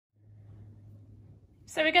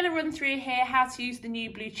So we're going to run through here how to use the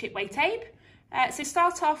new blue chip weight tape. So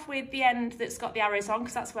start off with the end that's got the arrows on,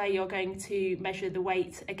 because that's where you're going to measure the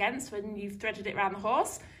weight against when you've threaded it around the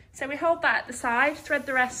horse. So we hold that at the side, thread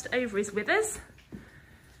the rest over his withers.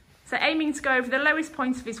 So aiming to go over the lowest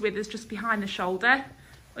point of his withers just behind the shoulder,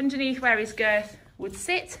 underneath where his girth would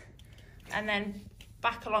sit, and then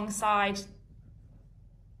back alongside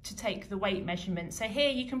to take the weight measurement. So here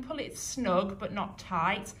you can pull it snug but not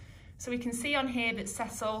tight. So we can see on here that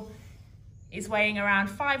Cecil is weighing around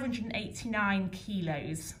 589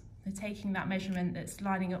 kilos. They're taking that measurement that's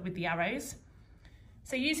lining up with the arrows.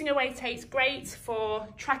 So using a weight tape is great for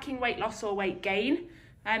tracking weight loss or weight gain.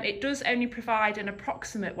 It does only provide an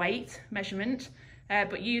approximate weight measurement,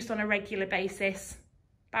 but used on a regular basis,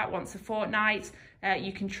 about once a fortnight,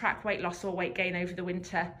 you can track weight loss or weight gain over the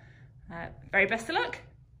winter. Very best of luck.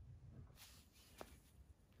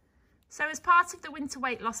 So as part of the winter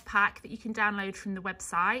weight loss pack that you can download from the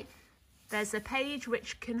website, there's a page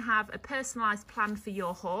which can have a personalised plan for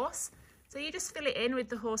your horse. So you just fill it in with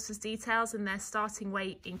the horse's details and their starting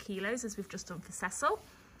weight in kilos, as we've just done for Cecil.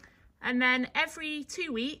 And then every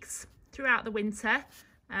 2 weeks throughout the winter,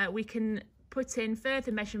 we can put in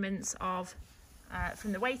further measurements of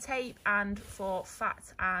from the weight tape and for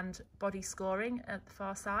fat and body scoring at the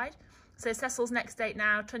far side. So Cecil's next date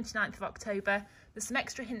now, 29th of October. There's some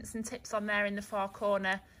extra hints and tips on there in the far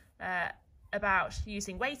corner about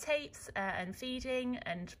using weight tapes and feeding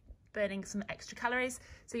and burning some extra calories.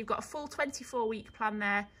 So you've got a full 24-week plan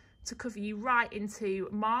there to cover you right into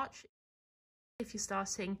March if you're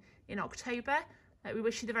starting in October. We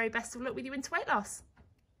wish you the very best of luck with your winter weight loss.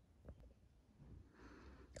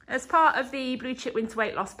 As part of the Blue Chip Winter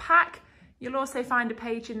Weight Loss Pack, you'll also find a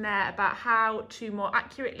page in there about how to more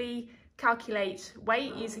accurately calculate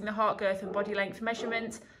weight using the heart girth and body length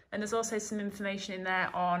measurement, and there's also some information in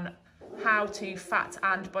there on how to fat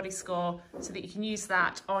and body score so that you can use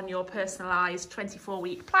that on your personalised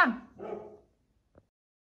 24-week plan.